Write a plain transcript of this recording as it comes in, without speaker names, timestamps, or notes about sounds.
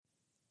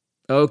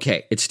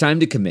Okay, it's time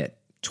to commit.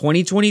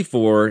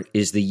 2024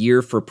 is the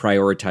year for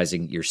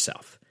prioritizing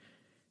yourself.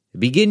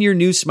 Begin your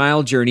new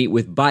smile journey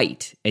with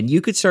Byte, and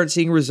you could start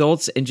seeing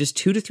results in just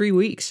 2 to 3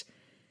 weeks.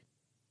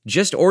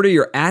 Just order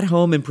your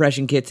at-home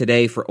impression kit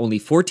today for only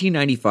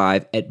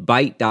 $14.95 at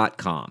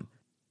Byte.com.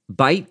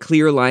 Byte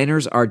clear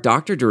liners are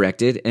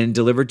doctor-directed and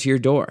delivered to your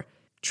door.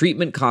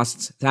 Treatment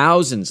costs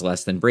thousands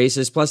less than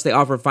braces, plus they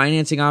offer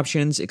financing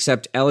options,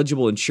 accept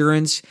eligible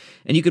insurance,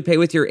 and you could pay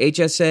with your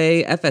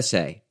HSA,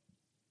 FSA.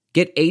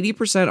 Get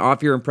 80%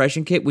 off your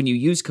impression kit when you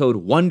use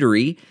code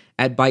WONDERY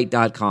at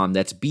Byte.com.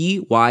 That's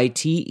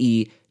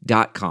BYTE.com.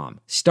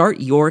 Start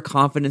your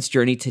confidence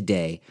journey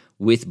today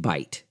with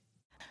Byte.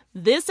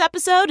 This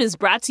episode is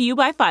brought to you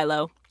by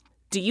Philo.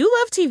 Do you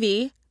love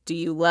TV? Do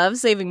you love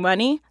saving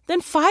money?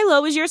 Then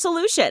Philo is your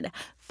solution.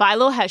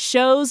 Philo has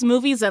shows,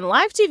 movies, and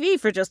live TV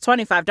for just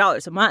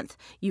 $25 a month.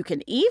 You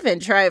can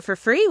even try it for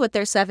free with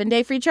their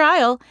 7-day free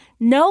trial.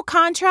 No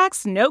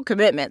contracts, no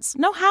commitments,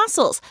 no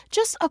hassles.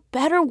 Just a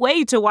better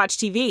way to watch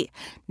TV.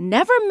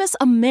 Never miss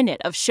a minute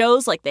of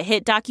shows like the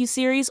hit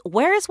docuseries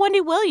Where is Wendy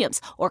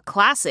Williams? Or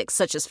classics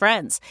such as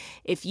Friends.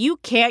 If you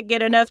can't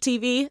get enough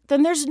TV,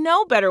 then there's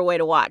no better way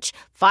to watch.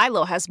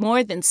 Philo has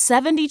more than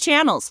 70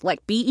 channels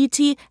like BET,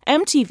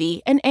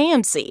 MTV, and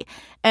AMC.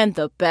 And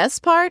the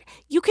best part?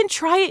 You can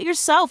try it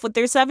yourself with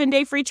their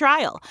 7-day free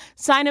trial.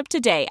 Sign up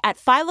today at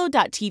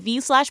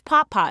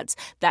philo.tv/poppods.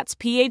 That's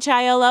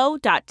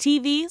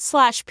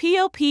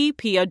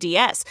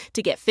philo.tv/POPPODS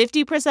to get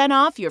 50%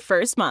 off your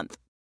first month.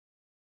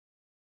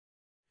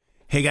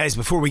 Hey guys,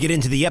 before we get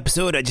into the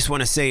episode, I just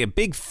want to say a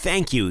big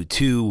thank you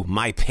to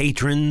my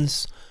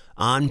patrons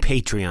on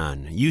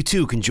Patreon. You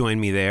too can join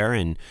me there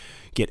and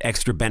get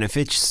extra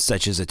benefits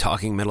such as a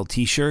Talking Metal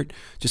t-shirt.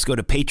 Just go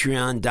to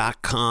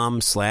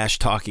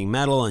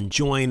patreon.com/talkingmetal and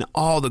join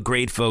all the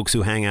great folks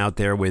who hang out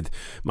there with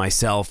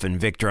myself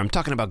and Victor. I'm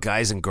talking about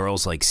guys and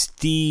girls like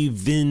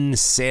Steven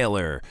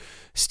Saylor,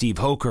 Steve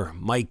Hoker,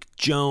 Mike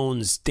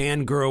Jones,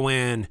 Dan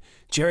Gerwan,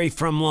 Jerry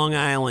from Long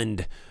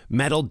Island,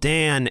 Metal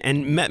Dan.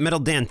 And Metal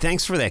Dan,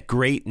 thanks for that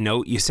great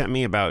note you sent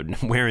me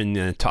about wearing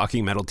the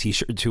Talking Metal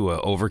t-shirt to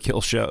a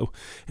Overkill show.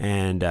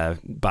 And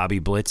Bobby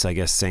Blitz, I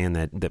guess, saying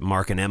that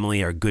Mark and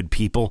Emily are good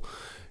people.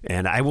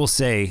 And I will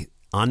say,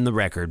 on the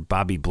record,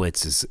 Bobby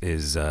Blitz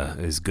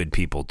is good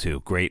people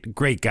too.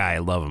 Great guy. I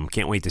love him.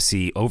 Can't wait to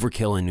see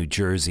Overkill in New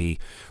Jersey,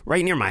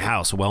 right near my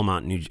house,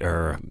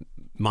 Montclair,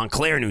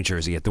 New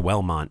Jersey, at the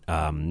Wellmont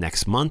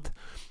next month.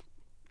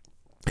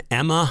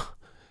 Emma,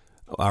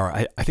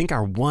 I think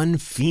our one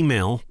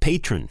female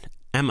patron.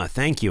 Emma,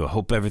 thank you. I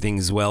hope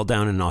everything's well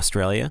down in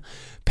Australia.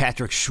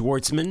 Patrick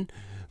Schwartzman.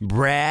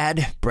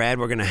 Brad,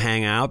 we're going to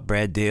hang out.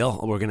 Brad Dale,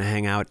 we're going to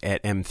hang out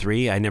at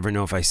M3. I never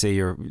know if I say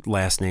your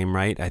last name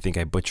right. I think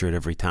I butcher it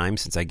every time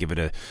since I give it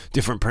a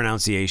different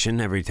pronunciation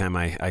every time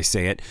I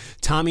say it.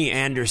 Tommy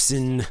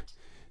Anderson.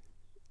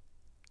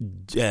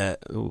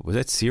 Was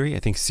that Siri? I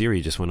think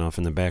Siri just went off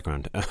in the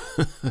background.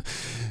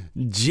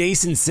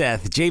 Jason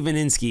Seth, Jay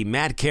Vaninsky,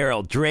 Matt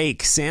Carroll,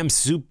 Drake, Sam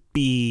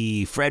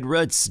Soupy, Fred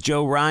Roots,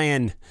 Joe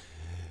Ryan,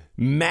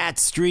 Matt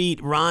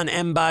Street, Ron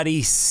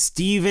Embody,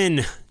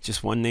 Steven,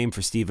 just one name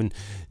for Steven,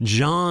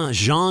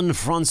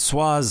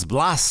 Jean-Francois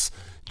Blas,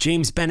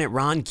 James Bennett,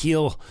 Ron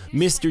Keel,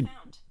 Mr.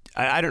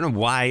 I don't know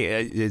why.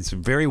 It's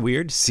very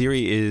weird.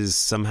 Siri is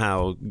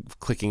somehow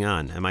clicking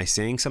on. Am I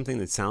saying something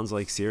that sounds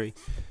like Siri?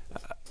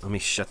 Let me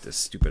shut this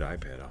stupid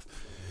iPad off.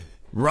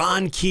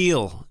 Ron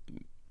Keel,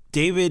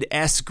 David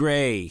S.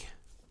 Gray,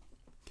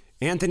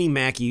 Anthony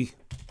Mackey,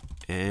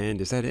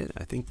 and is that it?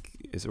 I think,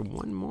 is there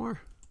one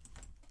more?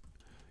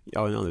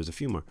 Oh, no, there's a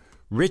few more.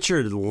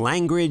 Richard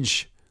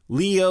Langridge,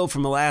 Leo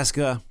from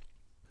Alaska,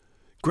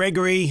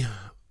 Gregory,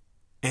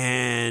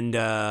 and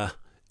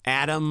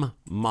Adam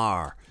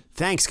Marr.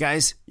 Thanks,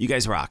 guys. You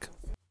guys rock.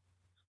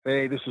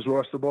 Hey, this is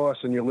Ross the Boss,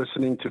 and you're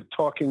listening to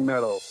Talking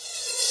Metal.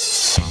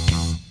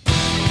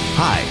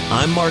 Hi,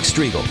 I'm Mark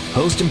Striegel,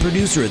 host and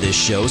producer of this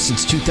show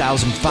since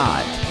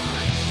 2005.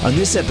 On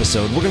this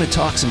episode, we're going to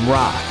talk some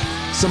rock,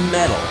 some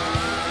metal,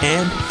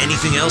 and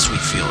anything else we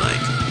feel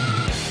like.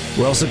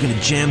 We're also going to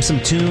jam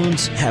some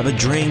tunes, have a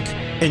drink,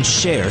 and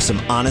share some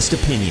honest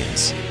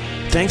opinions.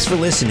 Thanks for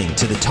listening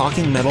to the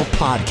Talking Metal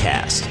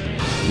podcast.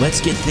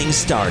 Let's get things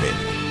started.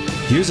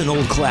 Here's an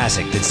old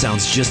classic that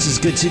sounds just as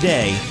good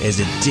today as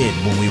it did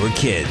when we were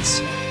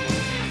kids.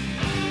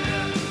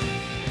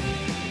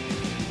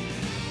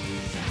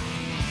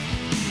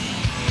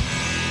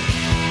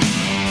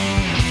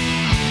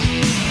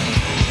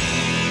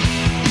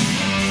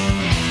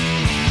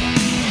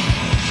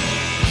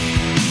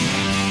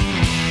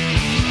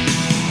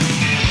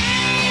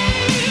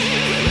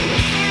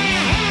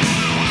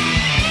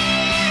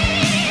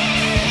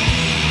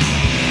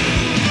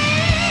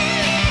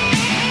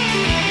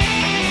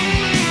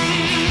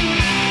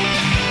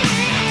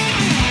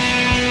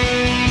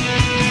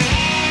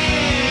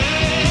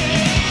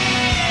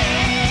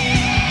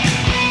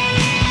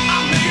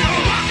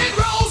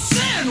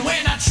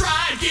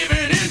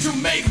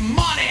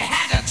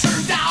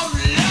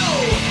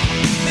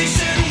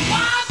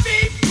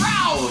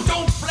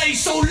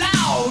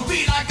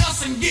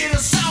 get a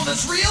sound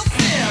that's real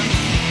thin.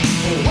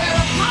 Wear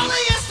a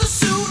polyester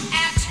suit,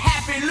 act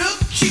happy, look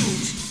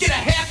cute. Get a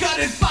haircut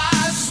and buy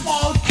a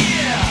small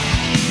gear.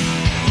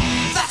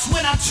 That's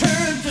when I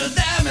turned to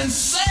them and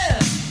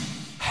said,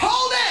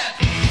 hold it,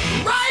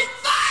 right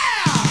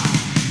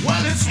there.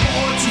 Well, it's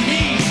more to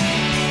me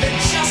than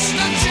just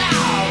a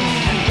job.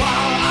 And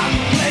while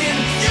I'm playing,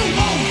 you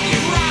won't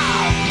get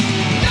robbed.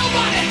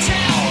 Nobody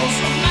tells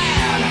a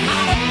man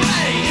how to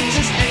play. It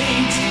just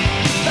ain't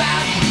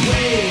that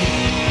way.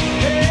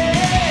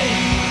 Hey,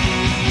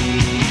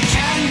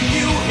 can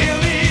you hear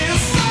me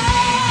say,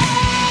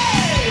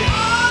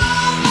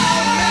 all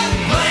men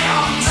play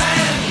on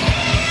 10.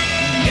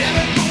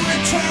 Never gonna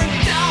turn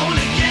down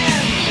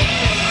again.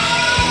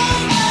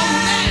 All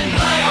men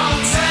play on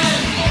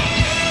 10.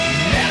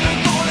 Never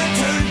gonna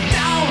turn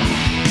down.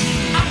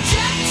 I'm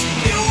just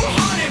you,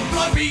 honey,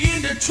 plug me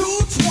into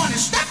 220.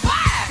 Step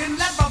back and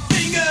let my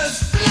fingers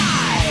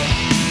fly.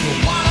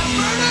 While I'm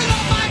burning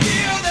up my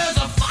gear, there's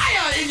a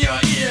fire in your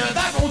ear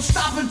that won't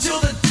stop until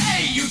the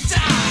day you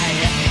die.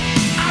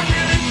 I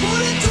really put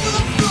it to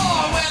the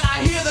floor when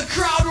I hear the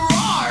crowd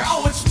roar.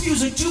 Oh, it's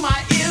music to my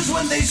ears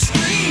when they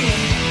scream.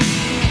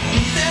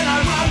 Then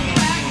I run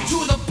back to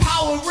the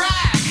power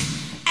rack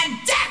and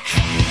deck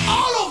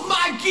all of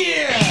my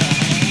gear.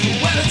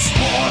 Well, it's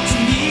more to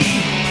me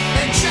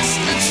than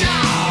just a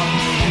job.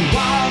 And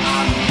while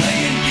I'm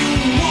playing, you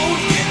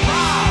won't get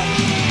robbed.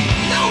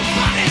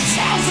 Nobody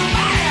tells a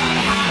man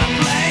how to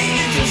play.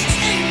 It just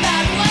ain't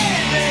that way,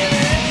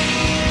 baby.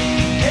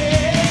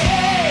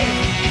 Hey,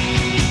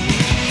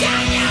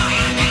 can you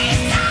hear me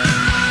say,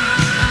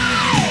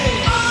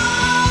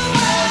 all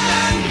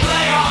men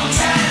play on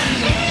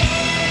 10.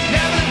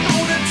 Never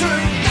gonna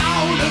turn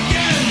down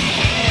again.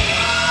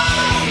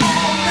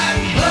 All men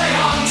play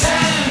on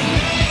 10.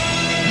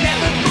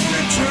 Never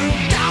gonna turn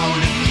down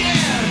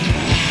again.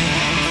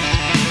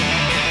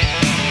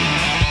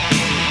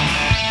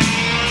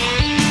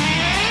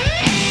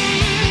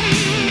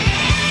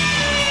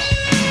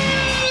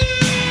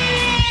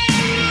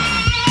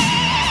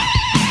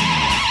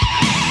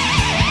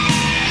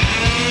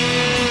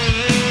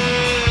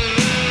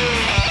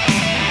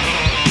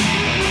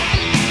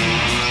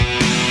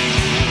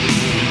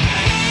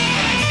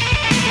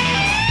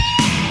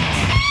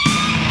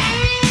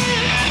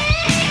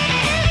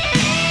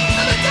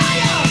 Let me tell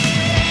ya,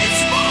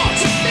 it's more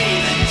to me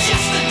than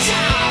just a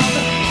job.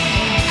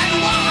 And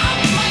while I'm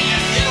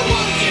playing, you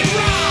won't get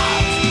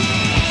robbed.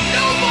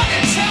 Nobody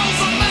tells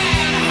a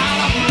man how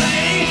to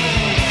play.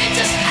 It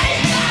just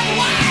ain't that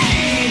way.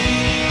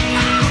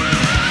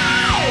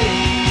 Oh,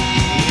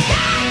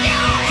 can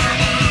you hear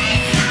me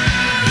say,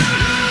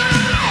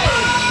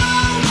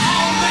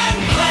 all men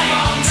play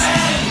on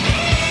 10.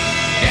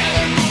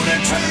 Never gonna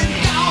turn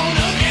down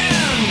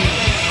again.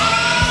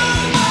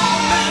 All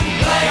men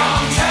play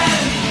on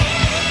 10.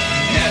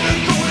 Never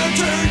gonna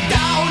turn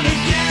down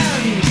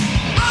again.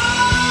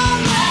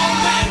 All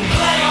men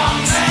play on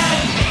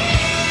 10.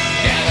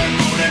 Never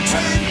gonna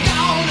turn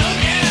down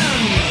again.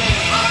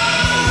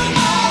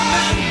 All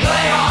men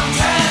play on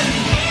 10.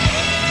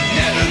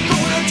 Never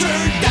gonna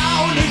turn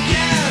down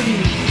again.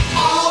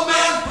 All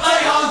men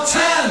play on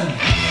 10.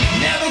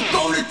 Never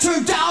gonna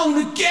turn down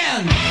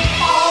again.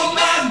 All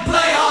men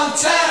play on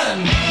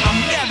 10. I'm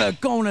never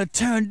gonna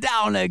turn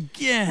down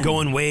again.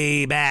 Going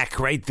way back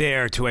right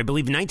there to, I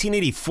believe,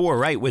 1984,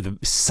 right,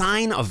 with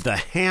Sign of the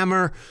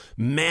Hammer,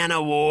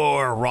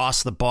 Manowar,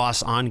 Ross the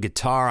Boss on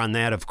guitar on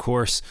that, of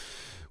course.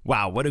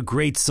 Wow, what a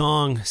great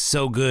song.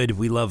 So good.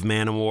 We love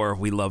Manowar.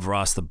 We love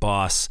Ross the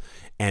Boss.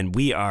 And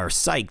we are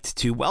psyched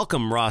to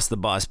welcome Ross the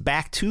Boss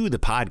back to the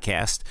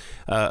podcast.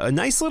 A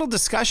nice little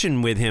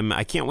discussion with him.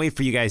 I can't wait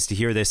for you guys to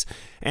hear this.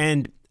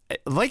 And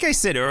like I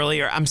said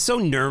earlier, I'm so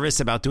nervous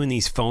about doing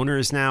these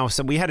phoners now.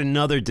 So we had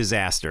another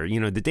disaster.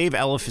 You know, the Dave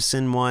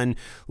Ellefson one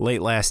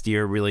late last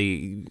year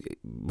really,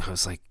 I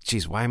was like,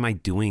 geez, why am I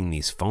doing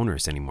these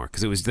phoners anymore?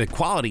 Because the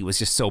quality was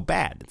just so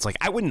bad. It's like,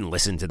 I wouldn't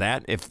listen to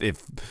that if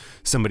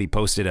somebody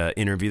posted an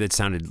interview that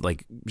sounded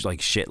like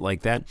shit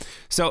like that.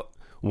 So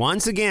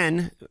once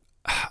again,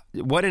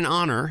 what an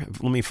honor,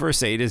 let me first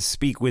say, to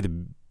speak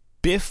with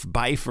Biff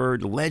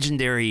Byford,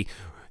 legendary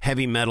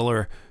heavy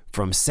metaler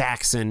from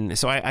Saxon.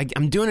 So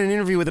I'm doing an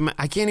interview with him.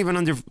 I can't even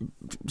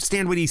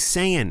understand what he's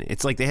saying.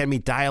 It's like they had me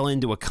dial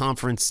into a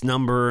conference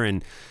number,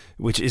 and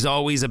which is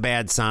always a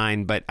bad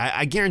sign. But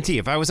I guarantee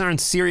if I was on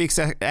Sirius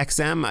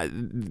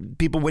XM,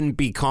 people wouldn't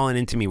be calling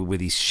into me with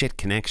these shit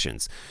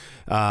connections.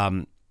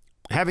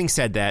 Having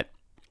said that,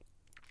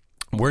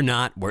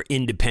 we're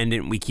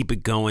independent. We keep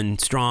it going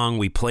strong.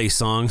 We play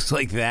songs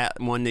like that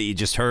one that you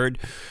just heard.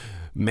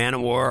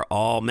 Manowar,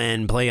 All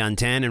Men Play on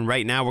 10. And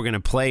right now we're going to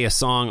play a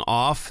song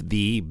off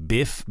the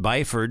Biff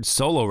Byford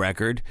solo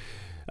record,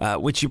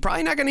 which you're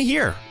probably not going to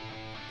hear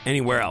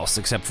anywhere else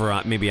except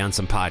for maybe on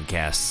some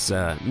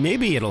podcasts.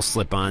 Maybe it'll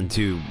slip on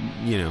to,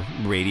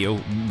 radio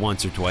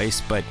once or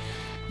twice, but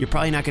you're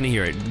probably not going to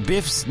hear it.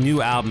 Biff's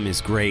new album is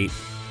great.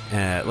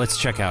 Let's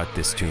check out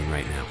this tune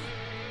right now.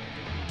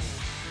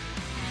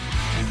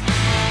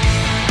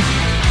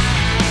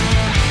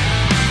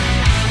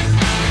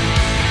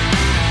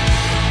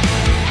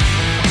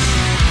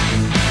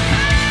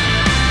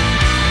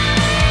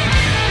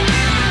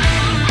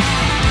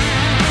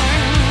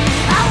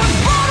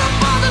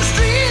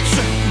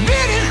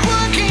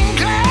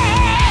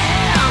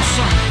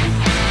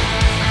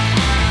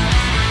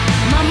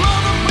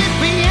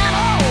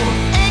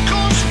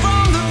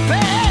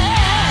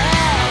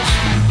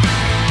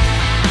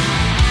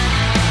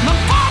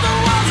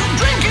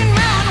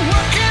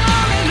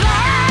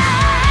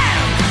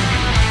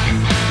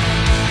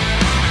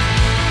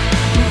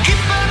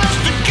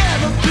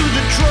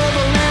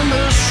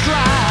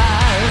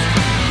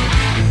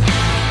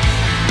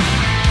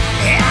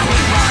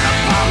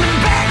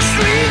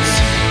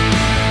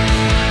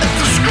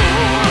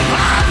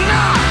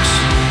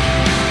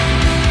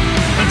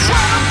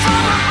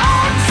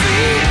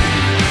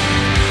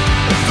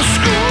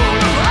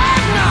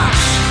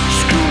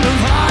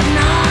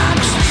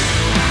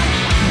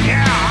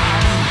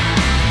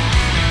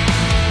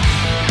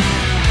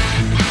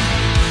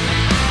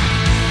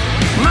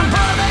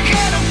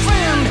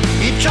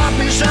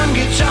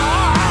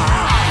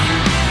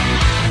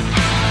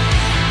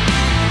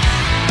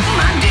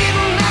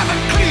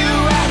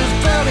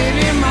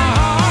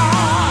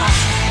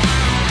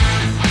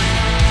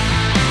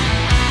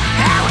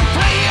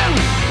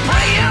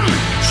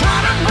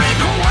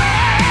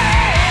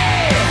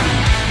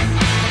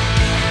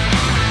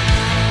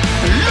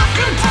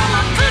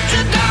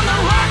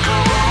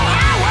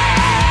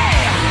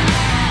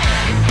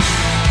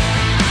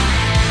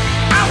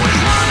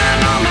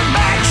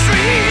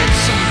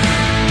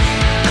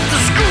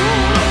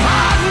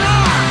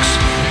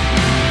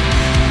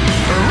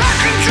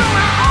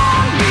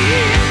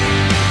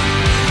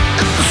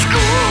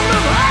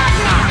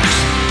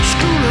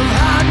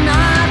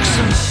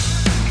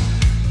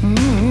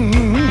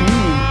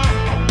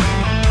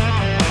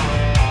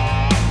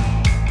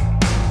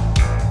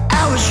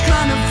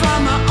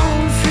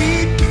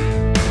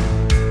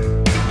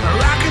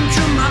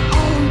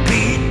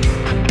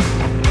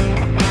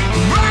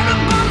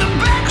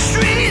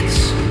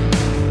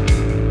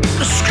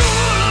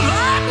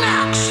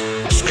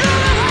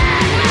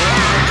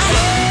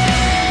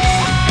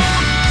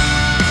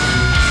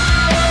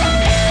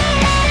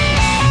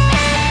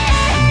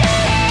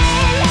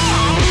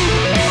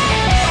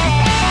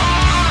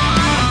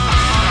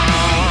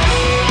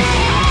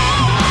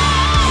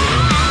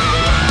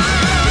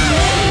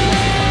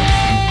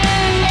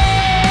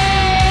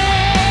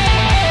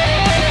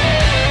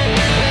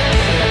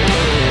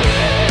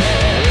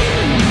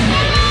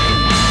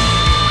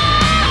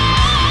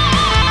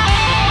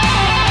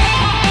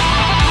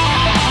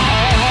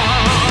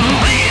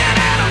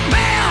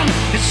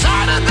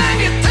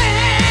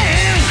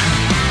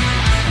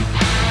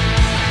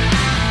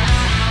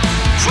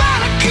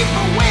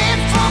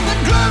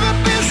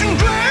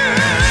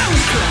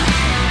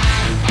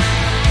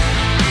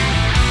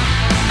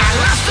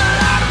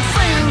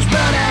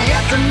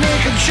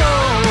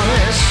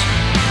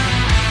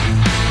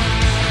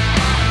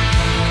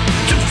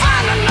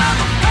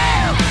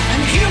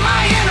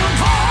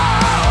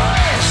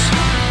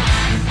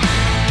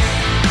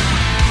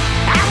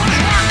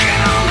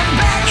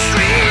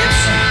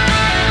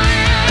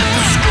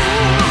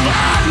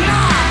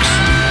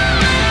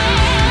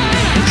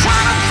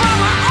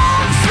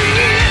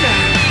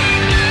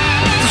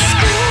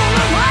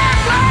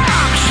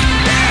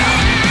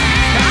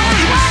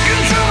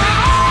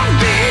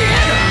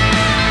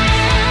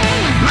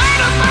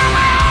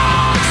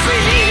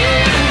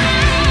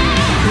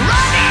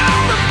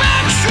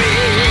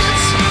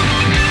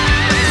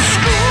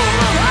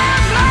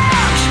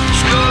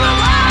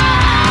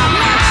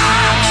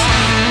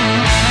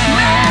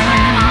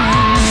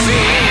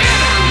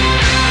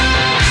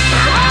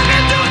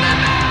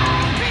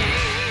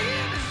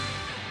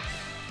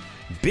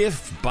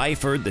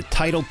 Byford, the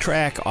title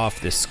track off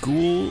the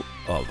School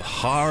of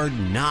Hard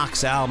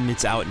Knocks album.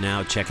 It's out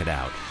now. Check it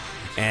out.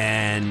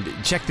 And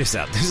check this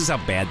out. This is how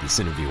bad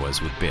this interview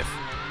was with Biff.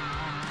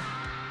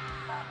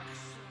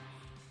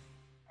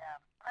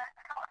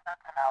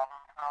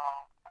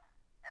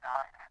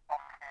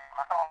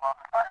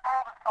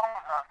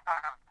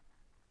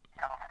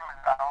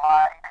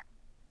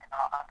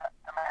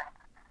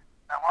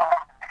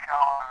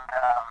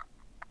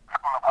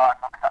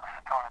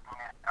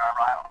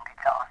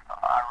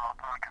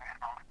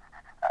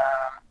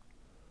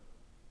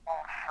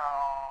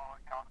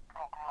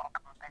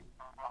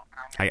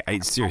 I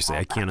seriously,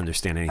 I can't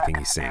understand anything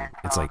he's saying.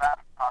 It's like,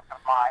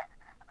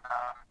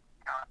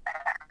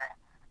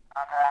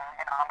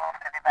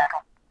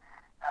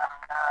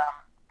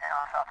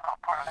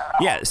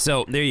 yeah,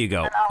 so there you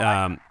go.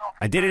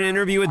 I did an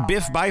interview with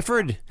Biff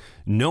Byford.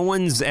 No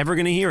one's ever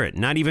going to hear it,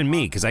 not even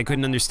me, because I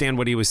couldn't understand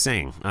what he was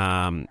saying.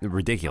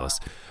 Ridiculous.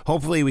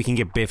 Hopefully we can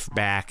get Biff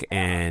back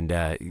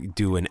and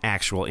do an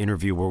actual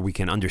interview where we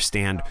can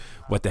understand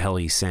what the hell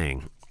he's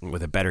saying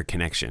with a better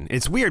connection.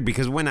 It's weird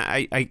because when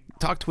I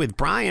talked with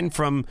Brian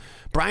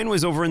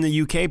was over in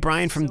the UK,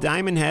 Brian from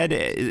Diamond Head,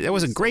 it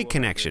was a great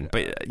connection.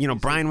 But, you know,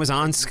 Brian was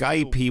on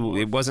Skype.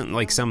 It wasn't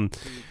like some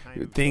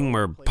thing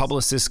where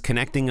publicists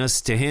connecting us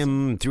to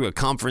him through a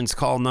conference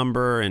call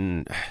number.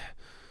 And,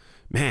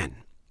 man,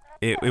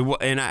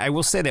 and I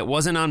will say that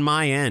wasn't on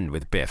my end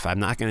with Biff. I'm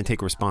not going to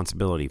take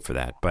responsibility for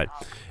that. But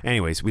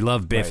anyways, we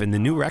love Biff, and the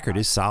new record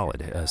is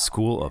solid.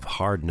 School of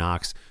Hard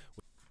Knocks.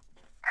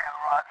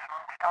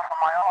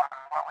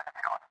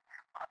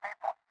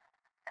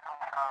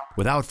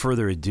 Without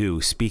further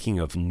ado, speaking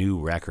of new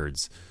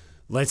records,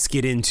 let's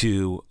get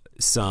into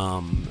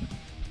some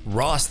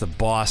Ross the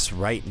Boss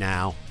right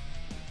now.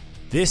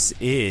 This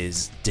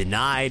is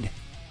Denied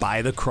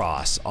by the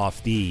Cross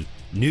off the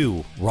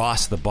new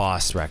Ross the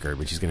Boss record,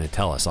 which he's going to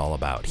tell us all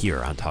about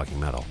here on Talking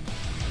Metal.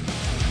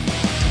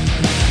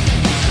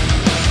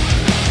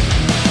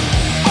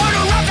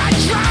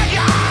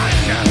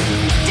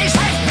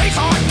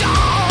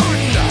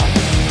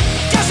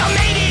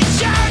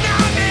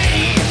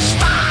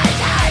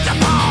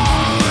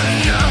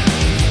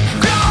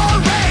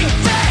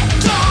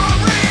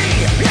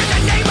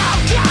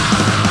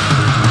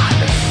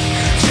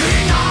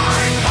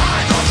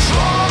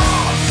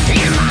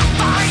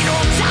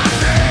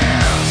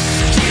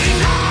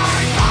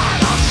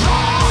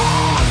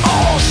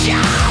 Oh,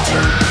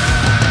 shout!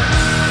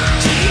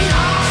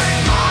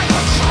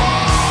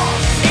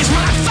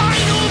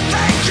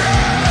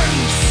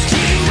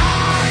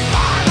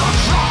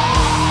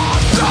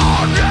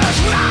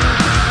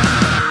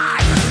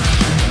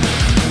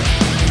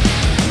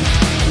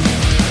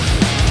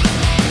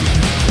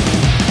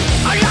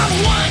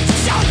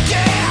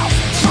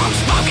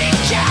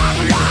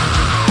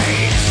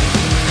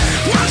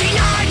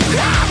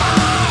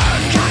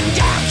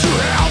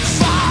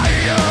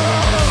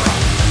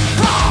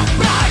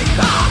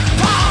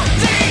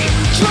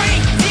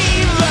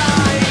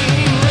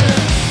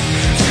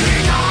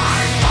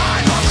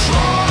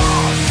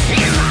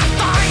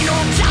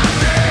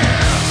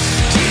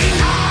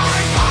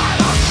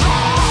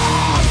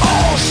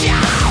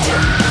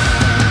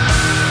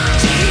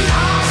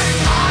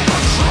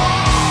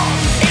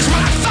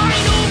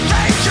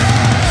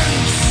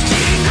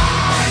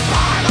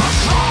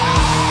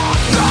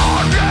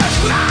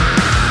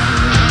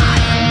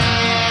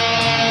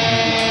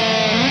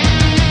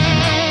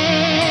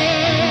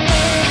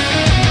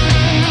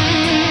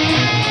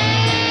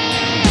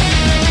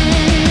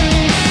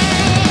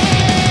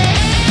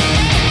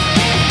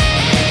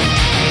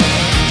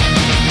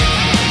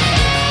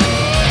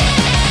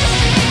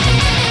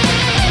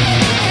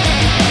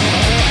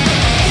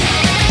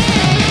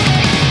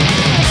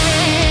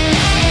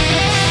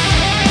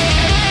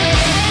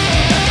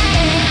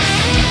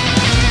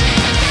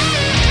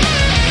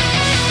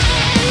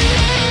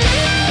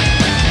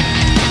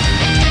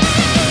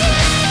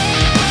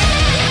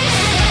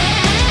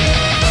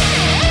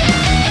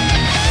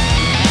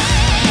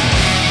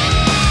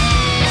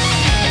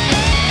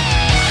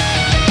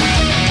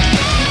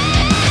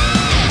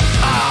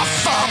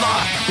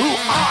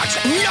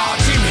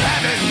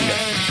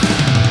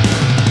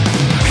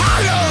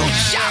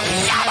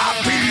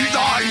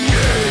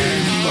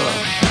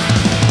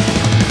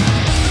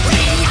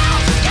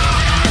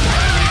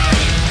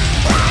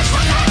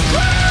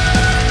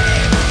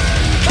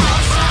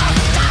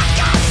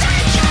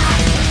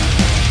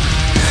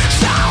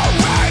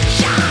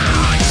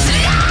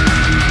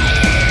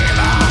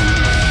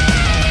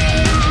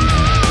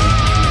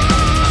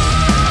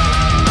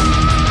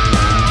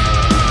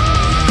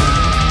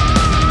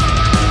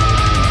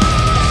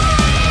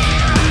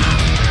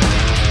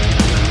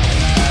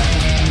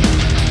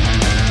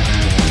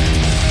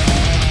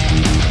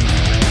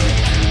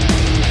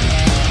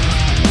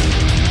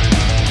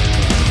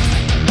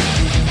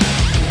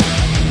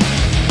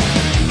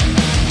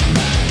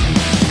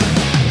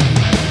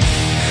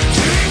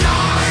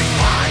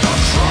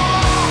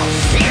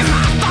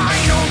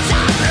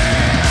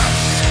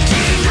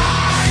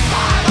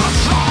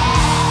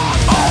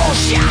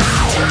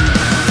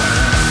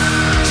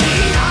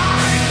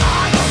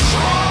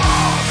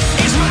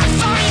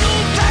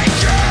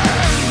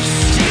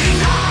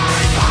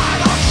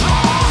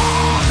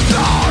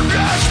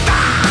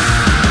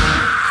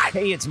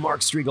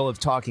 Mark Striegel of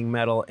Talking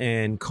Metal,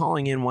 and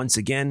calling in once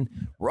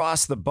again,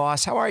 Ross the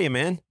Boss. How are you,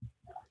 man?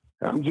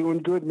 I'm doing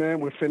good,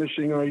 man. We're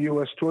finishing our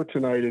U.S. tour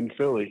tonight in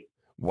Philly.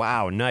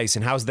 Wow, nice.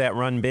 And how's that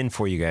run been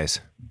for you guys?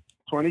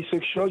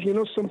 26 shows. You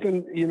know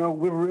something? You know,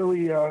 we're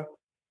really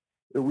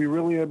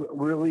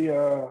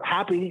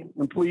happy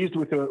and pleased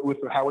with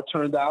how it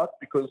turned out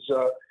because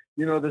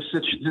you know the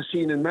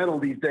scene in metal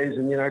these days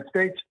in the United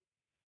States.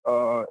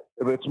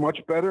 It's much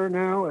better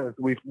now.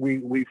 We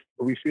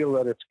feel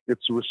that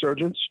it's a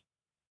resurgence,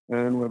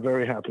 and we're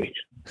very happy.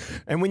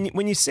 And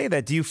when you say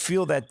that, do you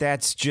feel that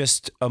that's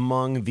just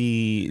among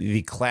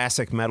the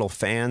classic metal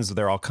fans?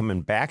 They're all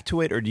coming back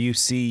to it, or do you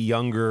see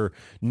younger,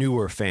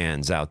 newer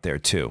fans out there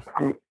too?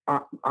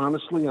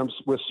 Honestly,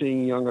 we're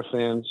seeing younger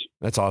fans.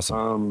 That's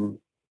awesome.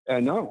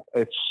 And no,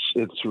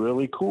 it's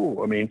really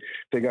cool. I mean,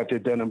 they got their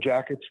denim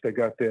jackets, they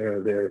got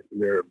their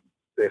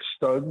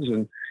studs,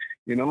 and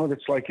you know,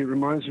 it's like it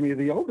reminds me of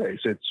the old days.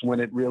 It's when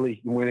it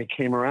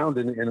came around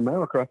in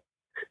America.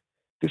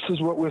 This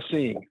is what we're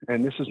seeing,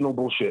 and this is no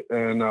bullshit.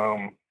 And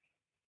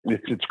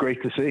it's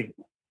great to see.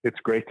 It's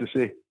great to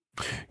see.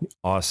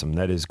 Awesome.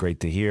 That is great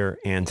to hear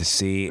and to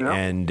see. Yeah.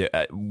 And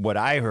what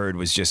I heard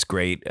was just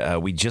great.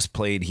 We just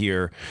played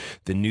here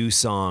the new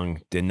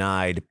song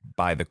Denied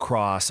by the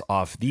Cross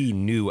off the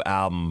new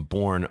album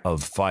Born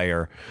of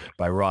Fire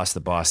by Ross the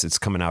Boss. It's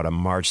coming out on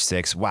March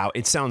 6th. Wow,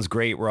 it sounds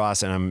great,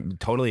 Ross, and I'm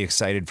totally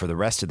excited for the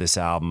rest of this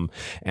album.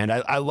 And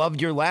I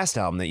loved your last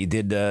album that you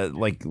did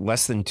like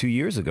less than 2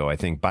 years ago, I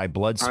think, By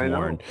Blood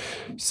Sworn.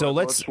 So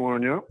let's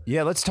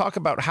talk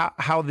about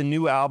how the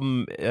new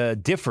album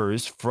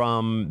differs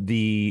from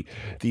the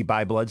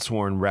By Blood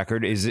Sworn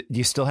record. Do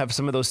you still have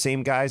some of those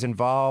same guys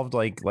involved,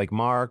 like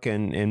Mark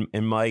and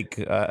Mike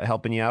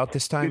helping you out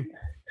this time?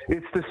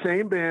 It's the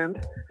same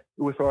band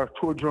with our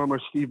tour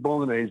drummer Steve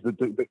Bolognese,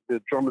 the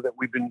drummer that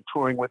we've been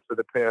touring with for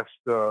the past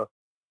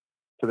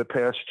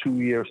 2.5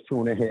 years.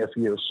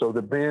 So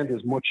the band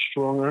is much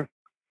stronger.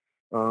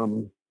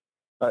 I'll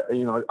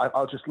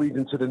just lead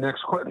into the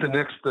next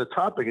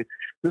topic.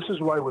 This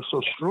is why we're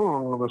so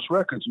strong on this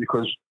record,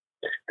 because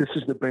this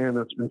is the band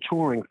that's been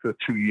touring for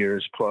 2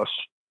 years plus,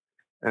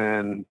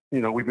 and you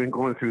know we've been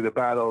going through the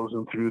battles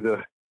and through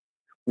the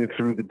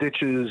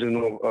ditches and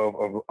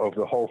of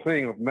the whole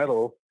thing of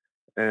metal,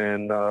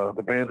 and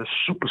the band is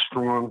super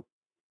strong.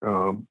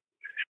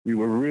 We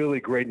were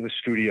really great in the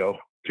studio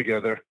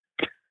together,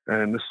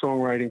 and the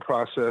songwriting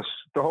process,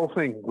 the whole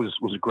thing was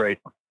great.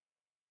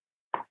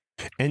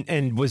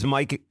 And was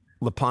Mike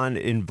LePond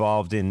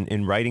involved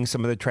in writing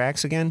some of the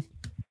tracks again?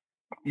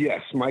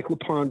 Yes, Mike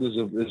LePond is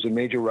a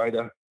major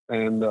writer,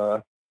 and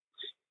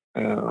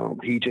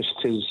his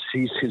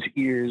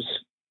ears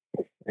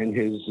and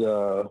his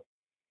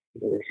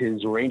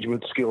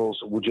arrangement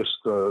skills were just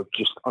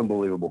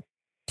unbelievable.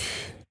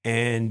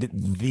 And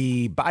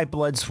the By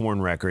Blood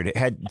Sworn record, it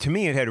had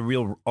a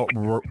real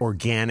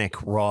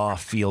organic, raw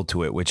feel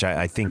to it, which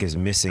I think is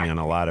missing on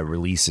a lot of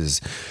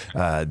releases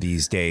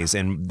these days.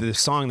 And the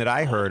song that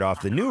I heard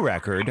off the new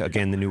record,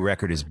 again, the new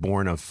record is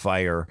Born of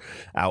Fire,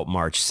 out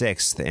March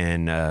 6th.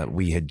 And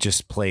we had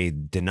just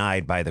played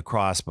Denied by the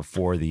Cross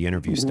before the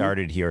interview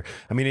started here.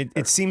 I mean,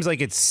 it seems like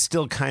it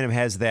still kind of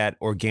has that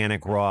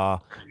organic, raw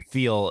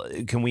feel.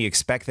 Can we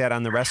expect that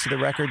on the rest of the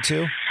record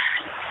too?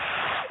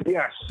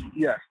 Yes.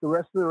 The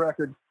rest of the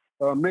record,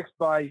 mixed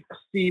by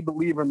Steve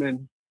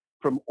Lieberman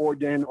from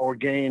Orgain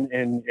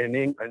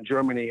in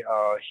Germany.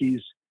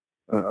 He's,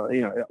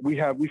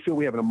 we feel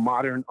we have a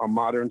modern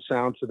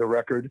sound to the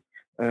record,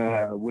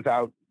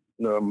 without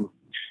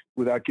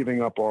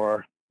giving up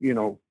our,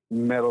 metal,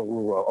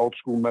 old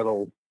school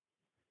metal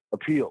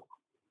appeal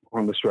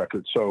on this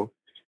record. So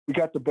we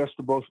got the best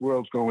of both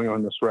worlds going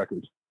on this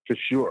record for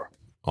sure.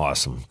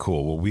 Awesome.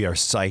 Cool. Well, we are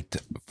psyched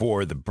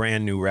for the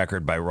brand new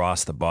record by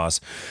Ross the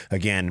Boss.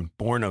 Again,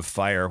 Born of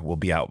Fire will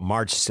be out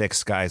March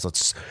 6th, guys.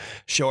 Let's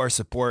show our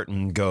support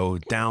and go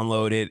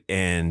download it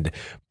and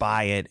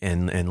buy it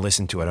and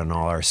listen to it on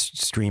all our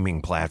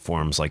streaming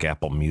platforms like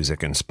Apple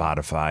Music and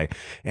Spotify.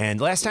 And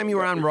last time you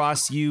were on,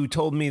 Ross, you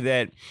told me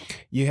that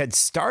you had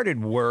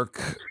started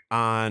work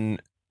on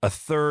a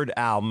third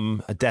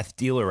album, a Death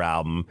Dealer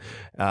album,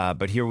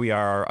 but here we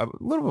are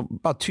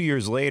about 2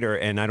 years later,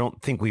 and I don't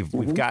think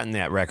we've gotten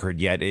that record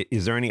yet.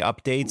 Is there any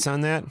updates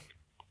on that?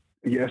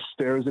 Yes,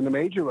 there is a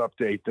major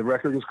update. The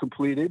record is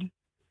completed,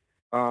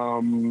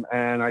 and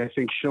I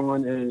think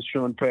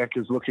Sean Peck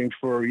is looking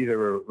for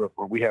either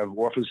we have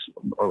offers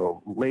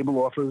or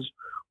label offers,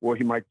 or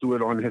he might do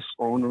it on his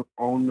own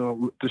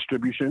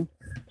distribution,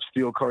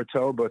 Steel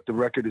Cartel. But the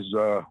record is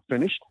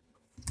finished.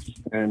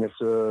 And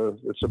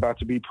it's about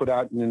to be put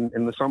out in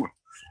the summer.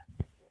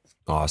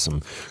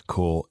 Awesome.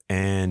 Cool.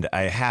 And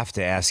I have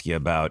to ask you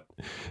about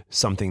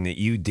something that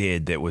you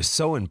did that was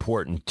so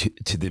important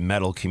to the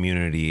metal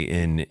community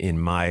in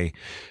my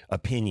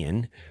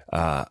opinion.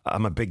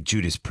 I'm a big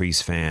Judas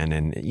Priest fan,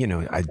 and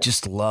I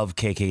just love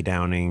KK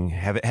Downing.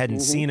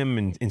 Hadn't seen him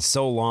in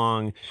so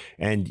long,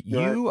 and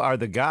you are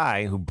the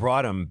guy who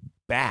brought him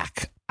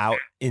back out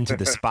into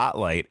the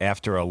spotlight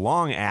after a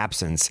long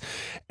absence.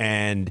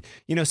 And,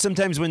 you know,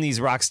 sometimes when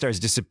these rock stars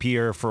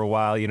disappear for a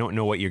while, you don't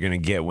know what you're going to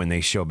get when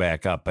they show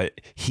back up.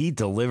 But he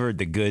delivered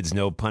the goods,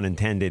 no pun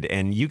intended.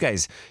 And you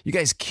guys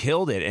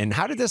killed it. And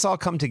how did this all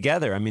come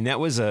together? I mean, that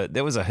was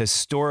a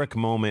historic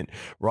moment.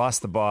 Ross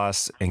the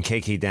Boss and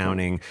KK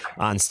Downing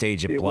on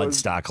stage at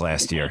Bloodstock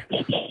last year.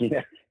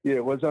 Yeah,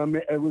 it was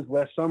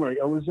last summer.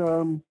 It was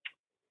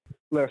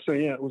last summer.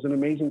 Yeah, it was an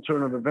amazing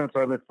turn of events. I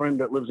have a friend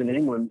that lives in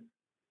England,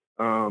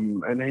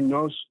 and he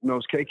knows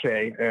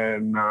KK.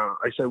 And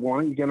I said, why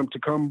don't you get him to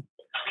come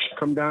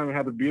down and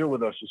have a beer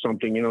with us or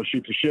something? You know,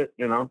 shoot the shit.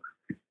 You know,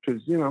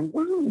 because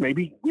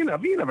maybe you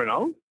never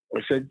know.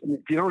 I said,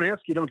 if you don't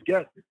ask, you don't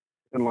get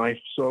in life.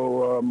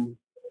 So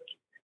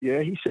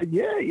yeah, he said,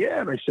 yeah.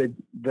 And I said,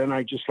 then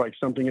I just like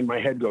something in my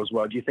head goes,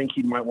 well, do you think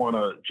he might want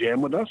to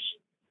jam with us?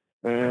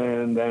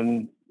 And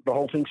then the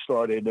whole thing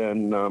started,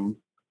 and and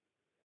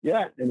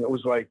it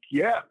was like,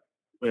 it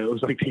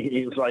was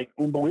like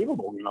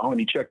unbelievable, you know. And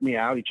he checked me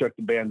out, he checked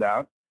the band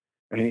out,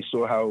 and he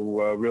saw how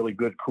really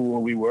good,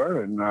 cool we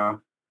were, and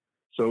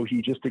so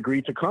he just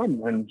agreed to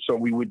come. And so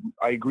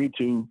I agreed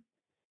to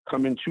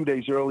come in 2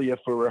 days earlier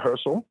for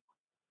rehearsal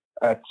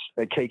at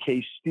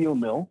KK Steel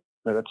Mill.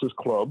 That's his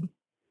club,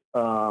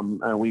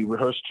 and we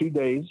rehearsed 2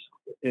 days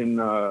in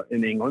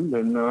England,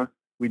 and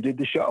we did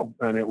the show,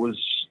 and it was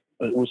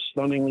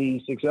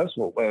stunningly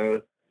successful.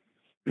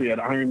 We had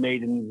Iron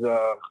Maiden's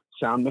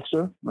sound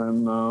mixer,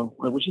 and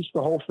it was just,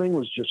 the whole thing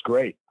was just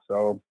great.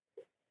 So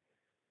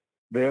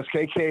there's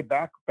KK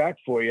back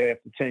for you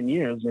after 10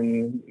 years,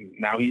 and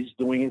now he's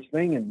doing his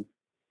thing, and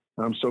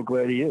I'm so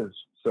glad he is.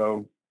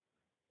 So.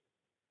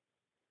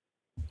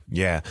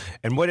 Yeah.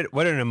 And what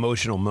an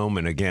emotional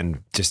moment.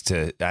 Again,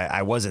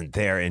 I wasn't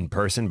there in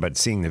person, but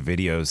seeing the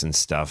videos and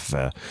stuff,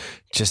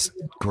 just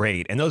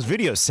great. And those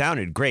videos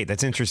sounded great.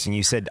 That's interesting.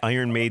 You said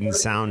Iron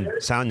Maiden's sound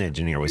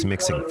engineer was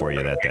mixing for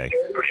you that day.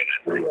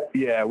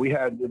 Yeah,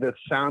 the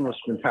sound was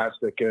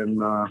fantastic. And,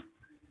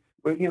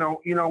 but you know,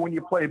 when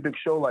you play a big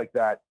show like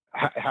that,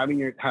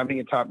 having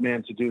a top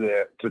man to do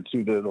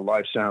the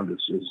live sound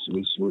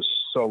was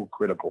so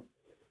critical.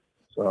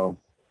 So.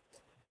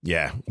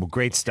 Yeah, well,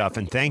 great stuff.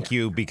 And thank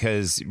you,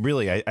 because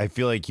really, I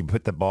feel like you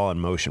put the ball in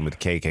motion with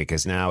KK,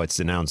 because now it's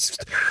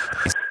announced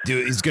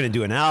he's going to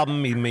do an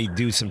album. He may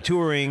do some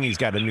touring. He's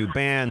got a new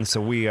band.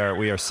 So we are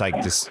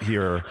psyched to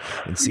hear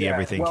and see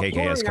everything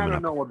KK has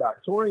coming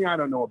up. Touring, I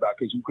don't know about,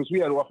 because we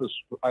had offers.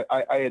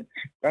 I had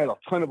a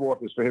ton of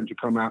offers for him to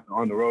come out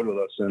on the road with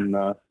us. And,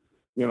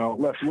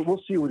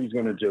 we'll see what he's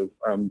going to do.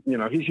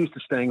 He's used to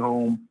staying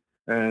home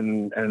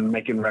and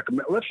making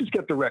record. Let's just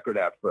get the record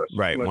out first.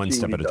 Right. One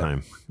step at a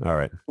time. All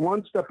right.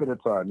 One step at a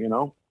time,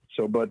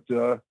 So, but,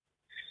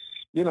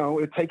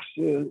 it takes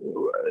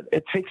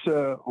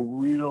a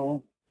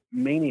real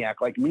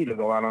maniac like me to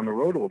go out on the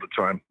road all the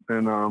time.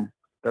 And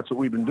that's what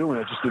we've been doing.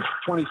 I just did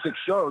 26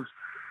 shows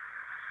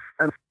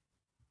and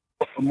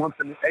a month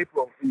in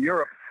April in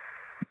Europe.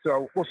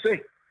 So we'll see.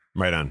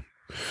 Right on.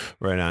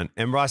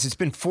 And Ross, it's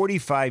been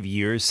 45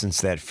 years since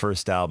that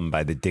first album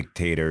by the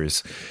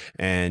Dictators.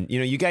 And,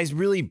 you guys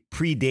really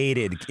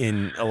predated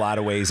in a lot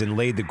of ways and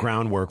laid the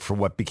groundwork for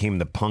what became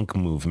the punk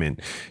movement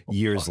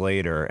years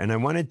later. And I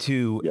wanted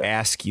to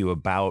ask you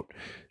about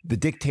the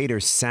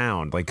Dictators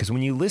sound, because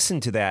when you listen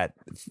to that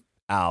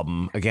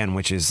album again,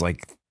 which is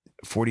like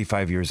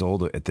 45 years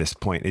old at this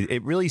point,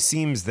 it really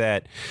seems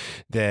that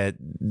there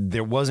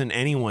wasn't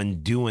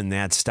anyone doing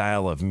that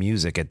style of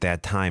music at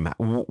that time.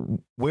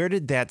 Where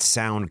did that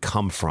sound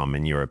come from,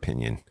 in your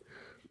opinion?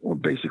 Well,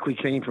 it basically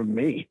came from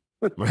me.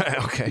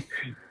 Right. Okay.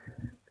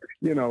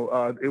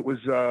 It was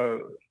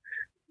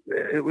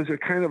a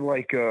kind of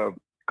like a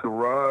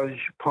garage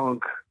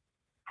punk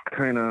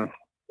kind of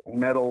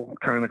metal,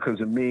 kind of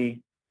because of me.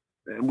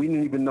 And we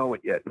didn't even know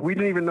it yet. We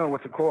didn't even know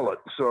what to call it.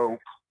 So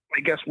I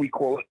guess we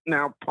call it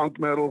now punk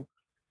metal,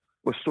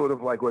 was sort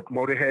of like what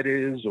Motorhead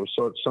is, or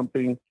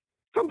something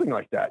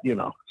like that,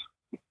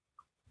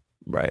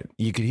 Right.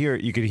 You could hear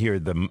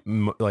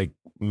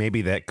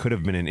maybe that could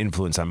have been an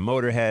influence on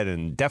Motorhead,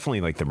 and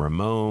definitely like the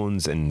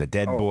Ramones and the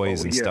Dead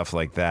Boys and stuff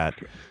like that.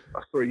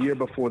 For a year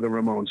before the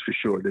Ramones, for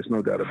sure. There's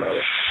no doubt about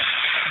it.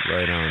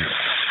 Right on.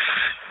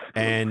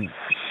 And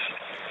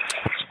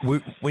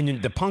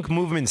when the punk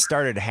movement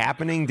started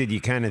happening, did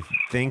you kind of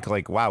think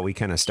like, wow, we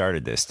kind of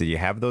started this? Did you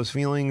have those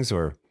feelings,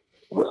 or?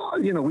 Well,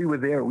 we were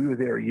there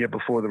a year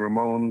before the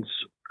Ramones.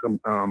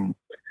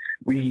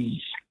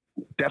 We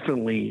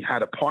definitely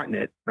had a part in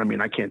it. I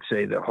mean, I can't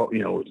say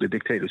the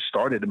Dictators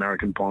started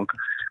American punk,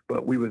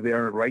 but we were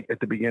there right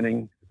at the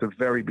beginning, the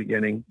very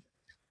beginning.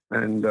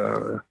 And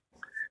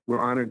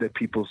we're honored that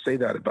people say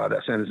that about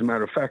us. And as a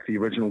matter of fact, the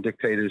original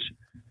Dictators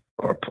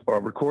are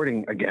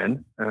recording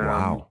again.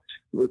 Wow.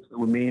 With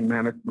me,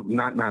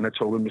 not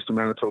Manitoba. Mr.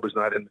 Manitoba's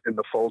not in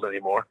the fold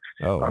anymore.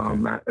 Oh,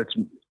 okay. It's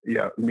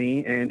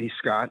me, Andy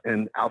Scott,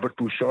 and Albert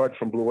Bouchard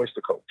from Blue Oyster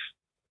Cult.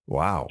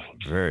 Wow,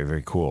 very,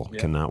 very cool.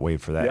 Yep. Cannot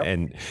wait for that. Yep.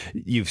 And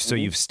you've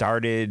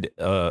started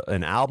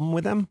an album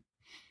with them?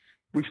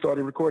 We've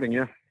started recording,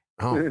 yeah.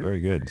 Oh, very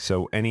good.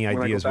 So any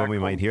ideas when we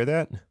might hear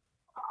that?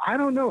 I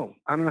don't know.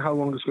 I don't know how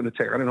long it's going to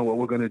take. I don't know what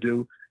we're going to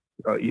do.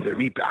 Either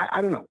I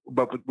don't know,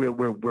 but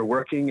we're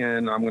working,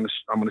 and I'm going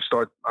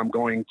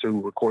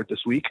to record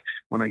this week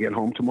when I get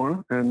home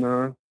tomorrow, and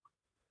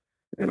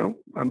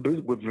I'm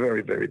busy. We're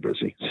very, very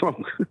busy.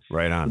 So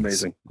right on.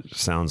 Amazing.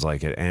 Sounds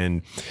like it.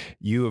 And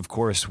you, of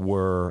course,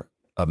 were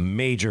a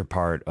major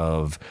part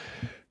of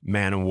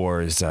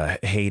Manowar's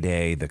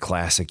heyday, the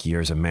classic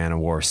years of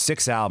Manowar.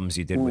 6 albums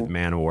you did with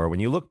Manowar. When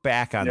you look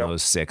back on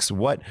those 6,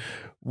 what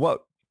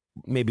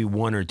maybe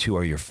 1 or 2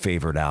 are your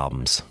favorite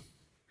albums?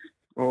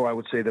 Oh, I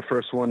would say the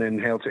first one in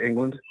Hail to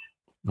England.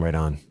 Right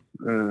on.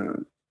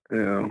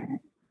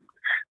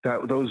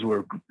 Those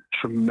were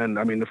tremendous.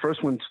 I mean, the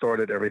first one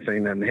started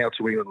everything, and Hail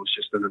to England was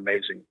just an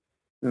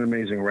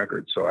amazing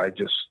record. So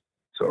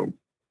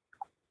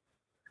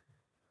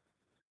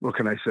what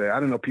can I say? I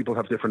don't know. People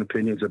have different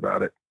opinions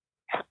about it.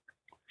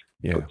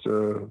 Yeah.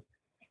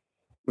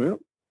 But,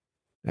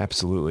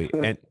 absolutely.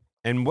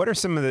 And what are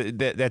some of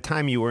that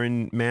time you were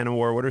in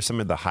Manowar? What are some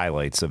of the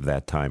highlights of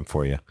that time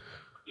for you?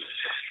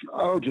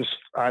 Oh, just,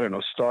 I don't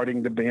know,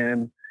 starting the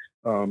band,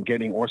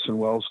 getting Orson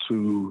Welles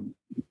to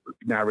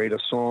narrate a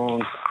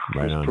song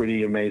was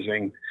pretty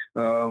amazing.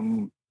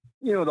 The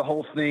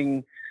whole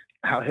thing,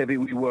 how heavy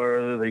we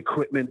were, the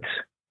equipment,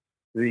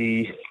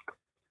 just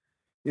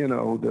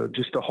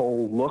the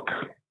whole look,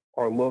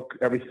 our look,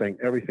 everything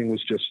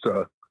was just,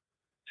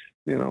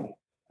 in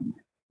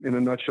a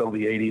nutshell,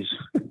 the 80s.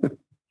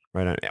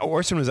 Right on.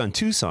 Orson was on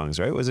 2 songs,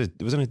 right? Wasn't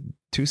it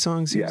 2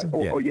 songs? Yeah.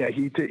 Yeah.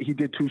 He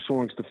did 2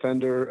 songs,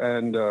 Defender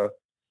and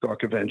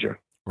Dark Avenger.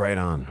 Right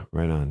on.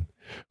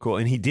 Cool.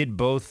 And he did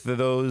both of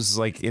those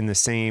like in the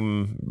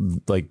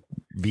same like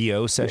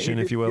VO session,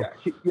 if you will.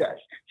 Yeah.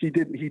 He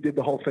did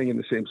the whole thing in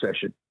the same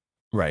session.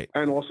 Right.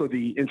 And also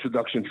the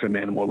introduction for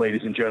Manowar,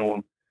 ladies and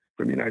gentlemen,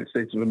 from the United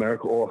States of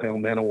America, all hail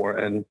Manowar.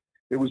 And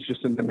it was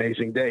just an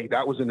amazing day.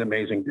 That was an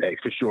amazing day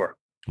for sure.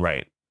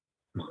 Right.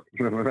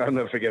 I'll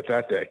never forget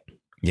that day.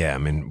 Yeah, I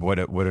mean, what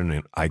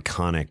an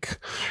iconic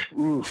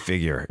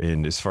figure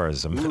in as far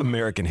as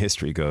American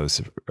history goes,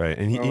 right?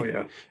 And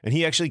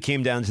he actually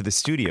came down to the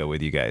studio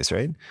with you guys,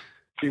 right?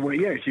 He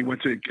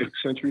went to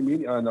Century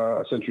Media on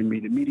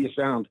Media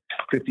Sound,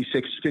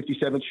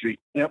 57th Street.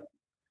 Yep.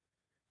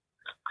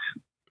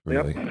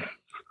 Really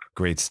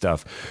great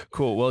stuff.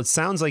 Cool. Well, it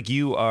sounds like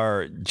you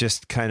are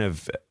just kind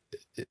of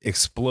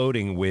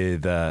exploding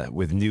with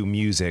new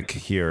music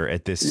here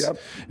at this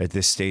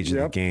stage of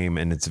the game,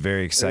 and it's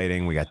very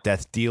exciting. We got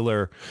Death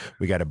Dealer,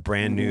 we got a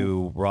brand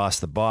new Ross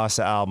the Boss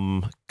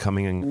album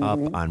coming up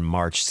on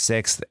March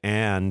 6th,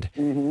 and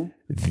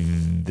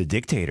the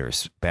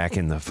Dictators back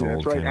in the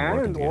fold. That's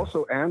right.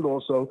 And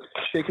also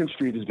Shaken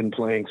Street has been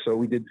playing. So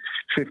we did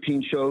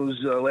 15 shows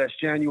last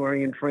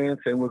January in France,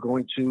 and we're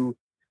going to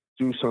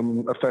do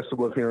some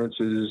festival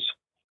appearances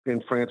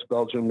in France,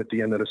 Belgium at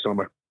the end of the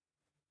summer.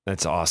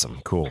 That's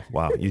awesome. Cool.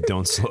 Wow. You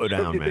don't slow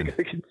down, man.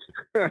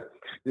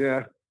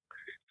 Yeah.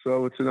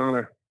 So it's an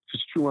honor.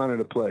 It's a true honor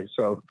to play.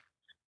 So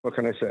what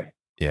can I say?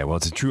 Yeah. Well,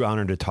 it's a true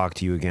honor to talk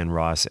to you again,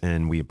 Ross,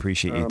 and we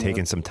appreciate you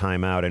taking some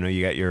time out. I know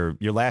you got your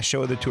last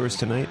show of the tours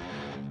tonight.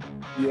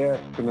 Yeah,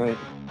 tonight.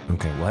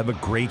 Okay. Well, have a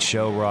great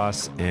show,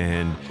 Ross.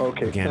 And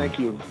again, thank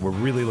you. We're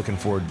really looking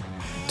forward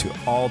to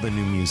all the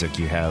new music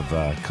you have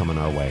coming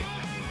our way.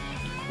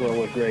 Well,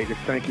 we're great.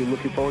 Thank you.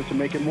 Looking forward to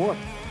making more.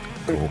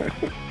 Cool.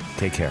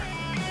 Take care.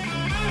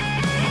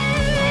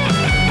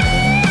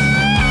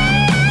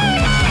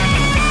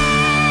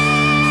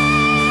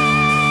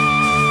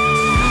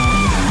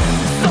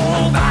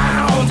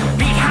 Bound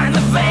behind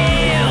the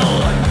veil,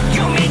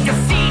 you make a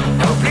seat,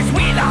 no place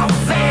without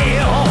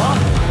fail.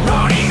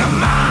 Running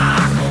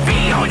amok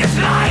beyond this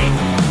life,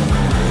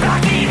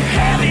 blocking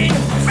heaven,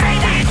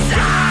 faith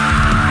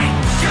inside.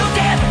 To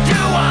death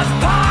do us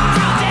part,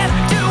 to death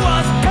do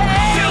us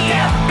pay. To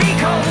death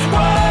because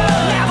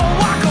we'll never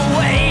walk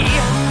away.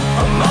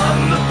 Among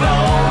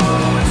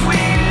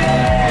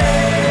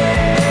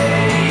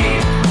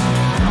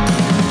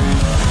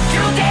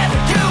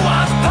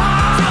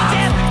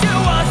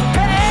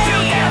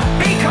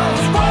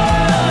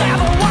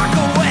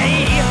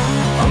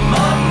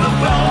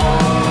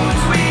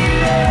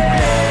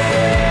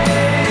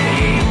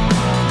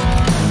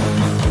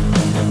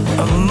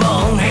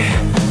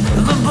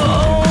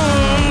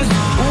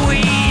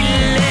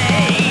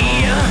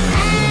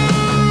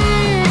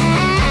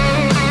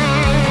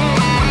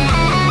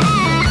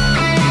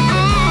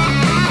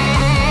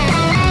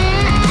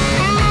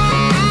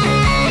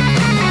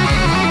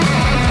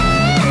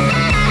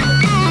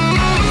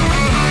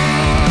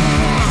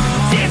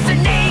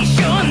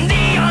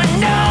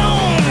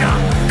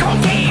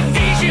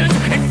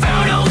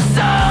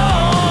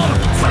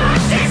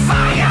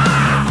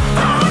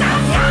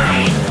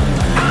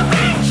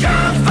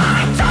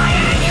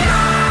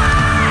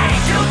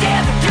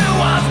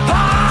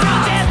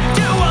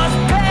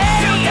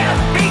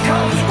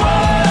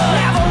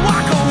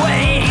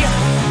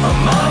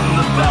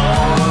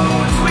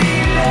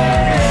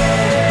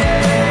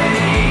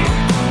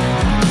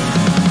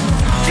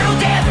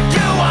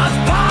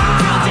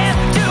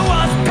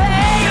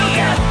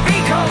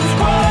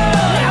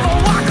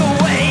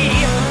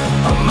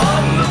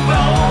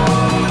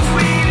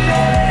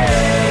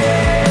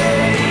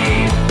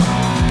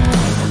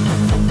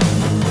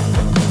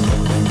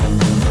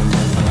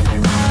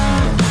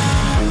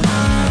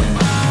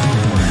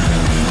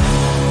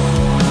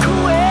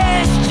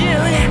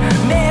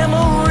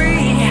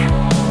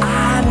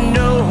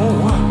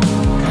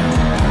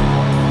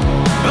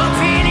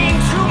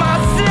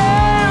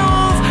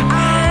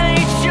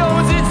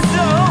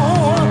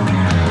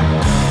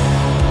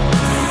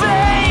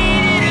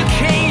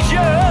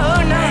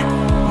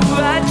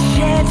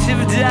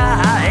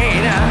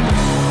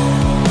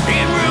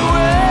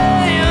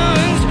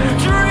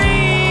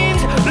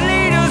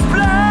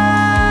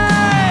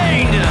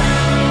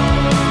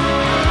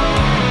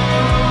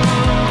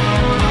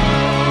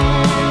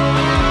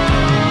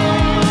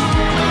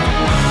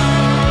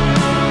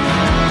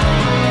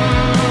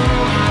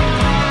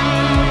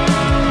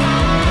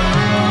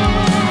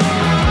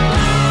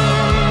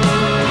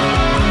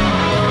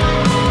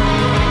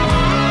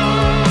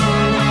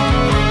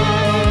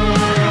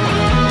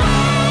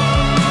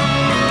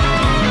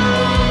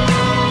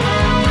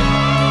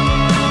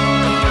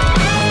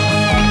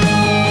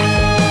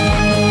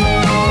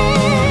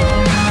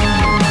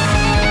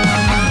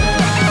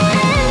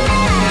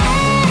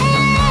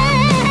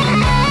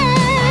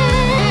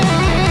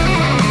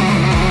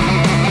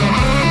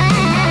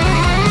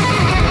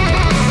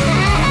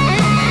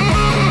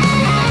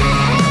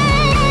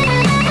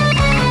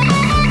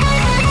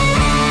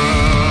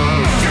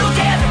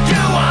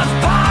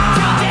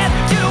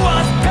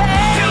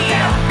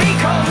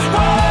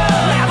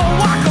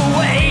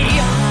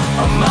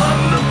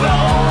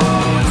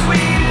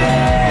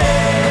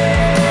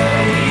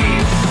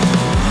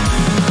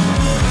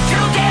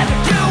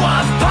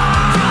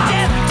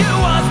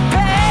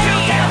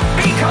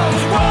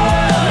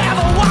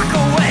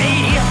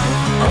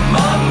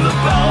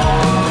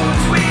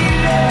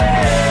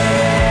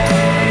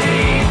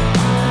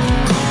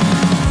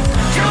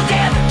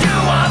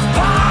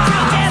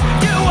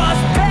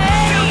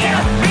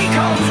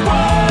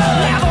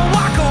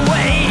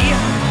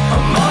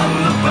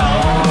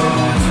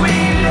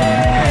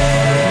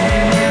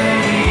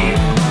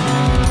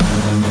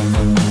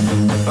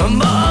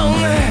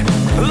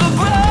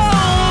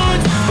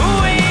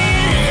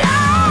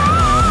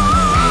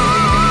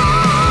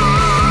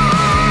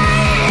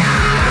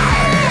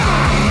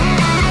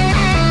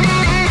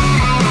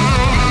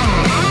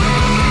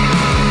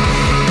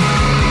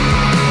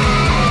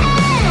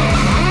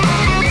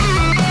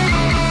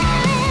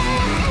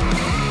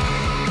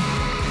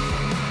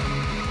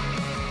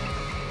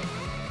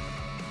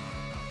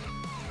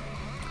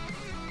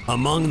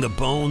Among the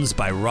Bones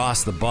by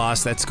Ross the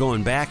Boss. That's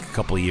going back a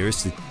couple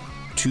years to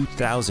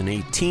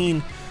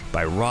 2018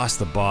 by Ross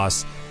the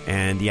Boss.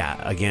 And yeah,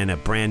 again, a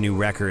brand new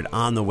record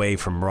on the way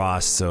from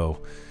Ross.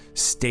 So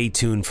stay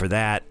tuned for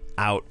that.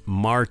 Out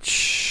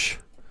March,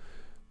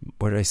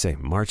 what did I say?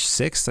 March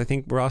 6th, I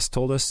think Ross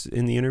told us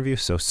in the interview.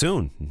 So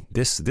soon,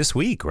 this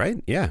week,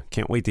 right? Yeah,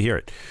 can't wait to hear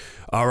it.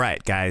 All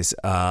right, guys.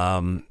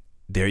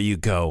 There you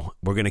go.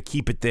 We're going to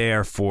keep it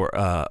there for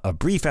a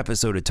brief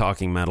episode of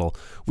Talking Metal.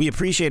 We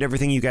appreciate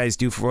everything you guys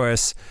do for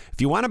us. If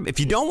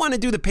you don't want to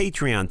do the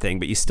Patreon thing,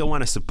 but you still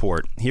want to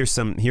support, here's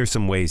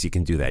some ways you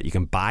can do that. You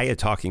can buy a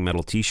Talking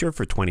Metal t-shirt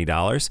for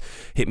 $20.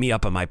 Hit me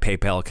up on my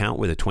PayPal account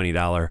with a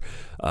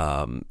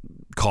 $20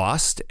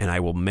 cost, and I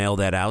will mail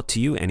that out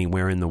to you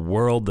anywhere in the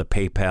world. The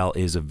PayPal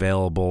is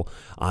available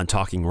on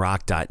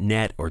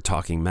talkingrock.net or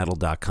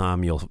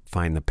talkingmetal.com. You'll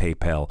find the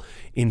PayPal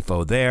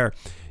info there.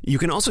 You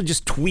can also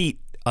just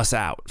tweet us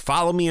out.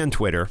 Follow me on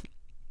Twitter.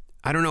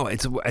 I don't know.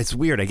 It's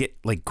weird. I get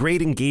like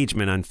great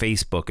engagement on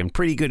Facebook and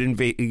pretty good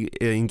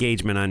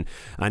engagement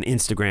on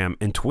Instagram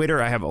and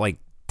Twitter. I have like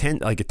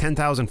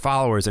 10,000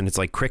 followers, and it's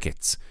like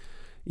crickets.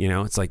 You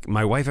know, it's like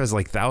my wife has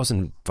like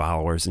 1,000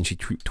 followers, and she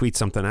tweets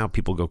something out,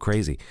 people go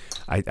crazy.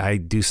 I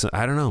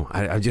don't know.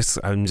 I'm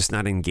just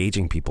not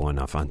engaging people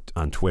enough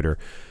on Twitter.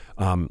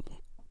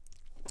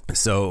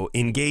 So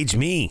engage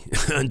me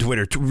on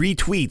Twitter. To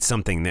retweet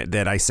something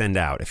that I send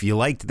out. If you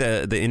liked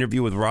the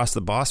interview with Ross the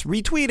Boss,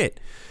 retweet it.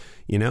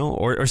 You know,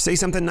 or say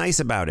something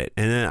nice about it,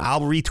 and then I'll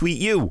retweet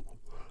you.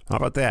 How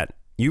about that?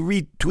 You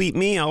retweet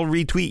me, I'll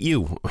retweet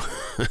you.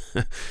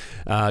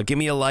 Give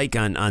me a like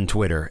on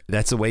Twitter.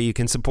 That's the way you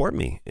can support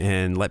me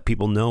and let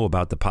people know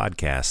about the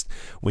podcast.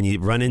 When you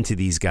run into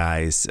these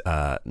guys,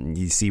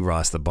 you see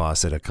Ross the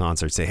Boss at a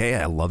concert, say, hey,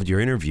 I loved your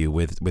interview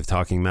with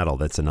Talking Metal.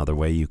 That's another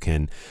way you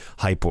can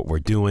hype what we're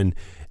doing.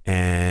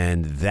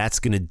 And that's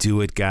going to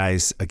do it,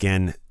 guys.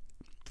 Again,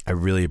 I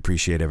really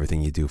appreciate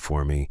everything you do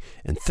for me.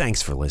 And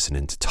thanks for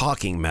listening to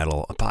Talking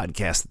Metal, a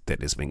podcast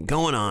that has been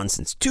going on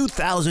since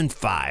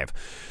 2005.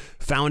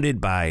 Founded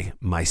by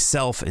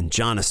myself and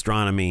John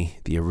Astronomy,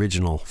 the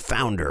original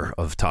founder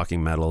of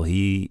Talking Metal.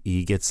 He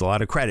gets a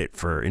lot of credit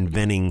for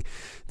inventing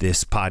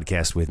this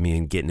podcast with me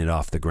and getting it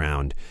off the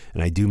ground.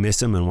 And I do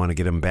miss him and want to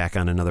get him back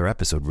on another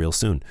episode real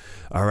soon.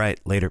 All right,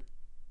 later.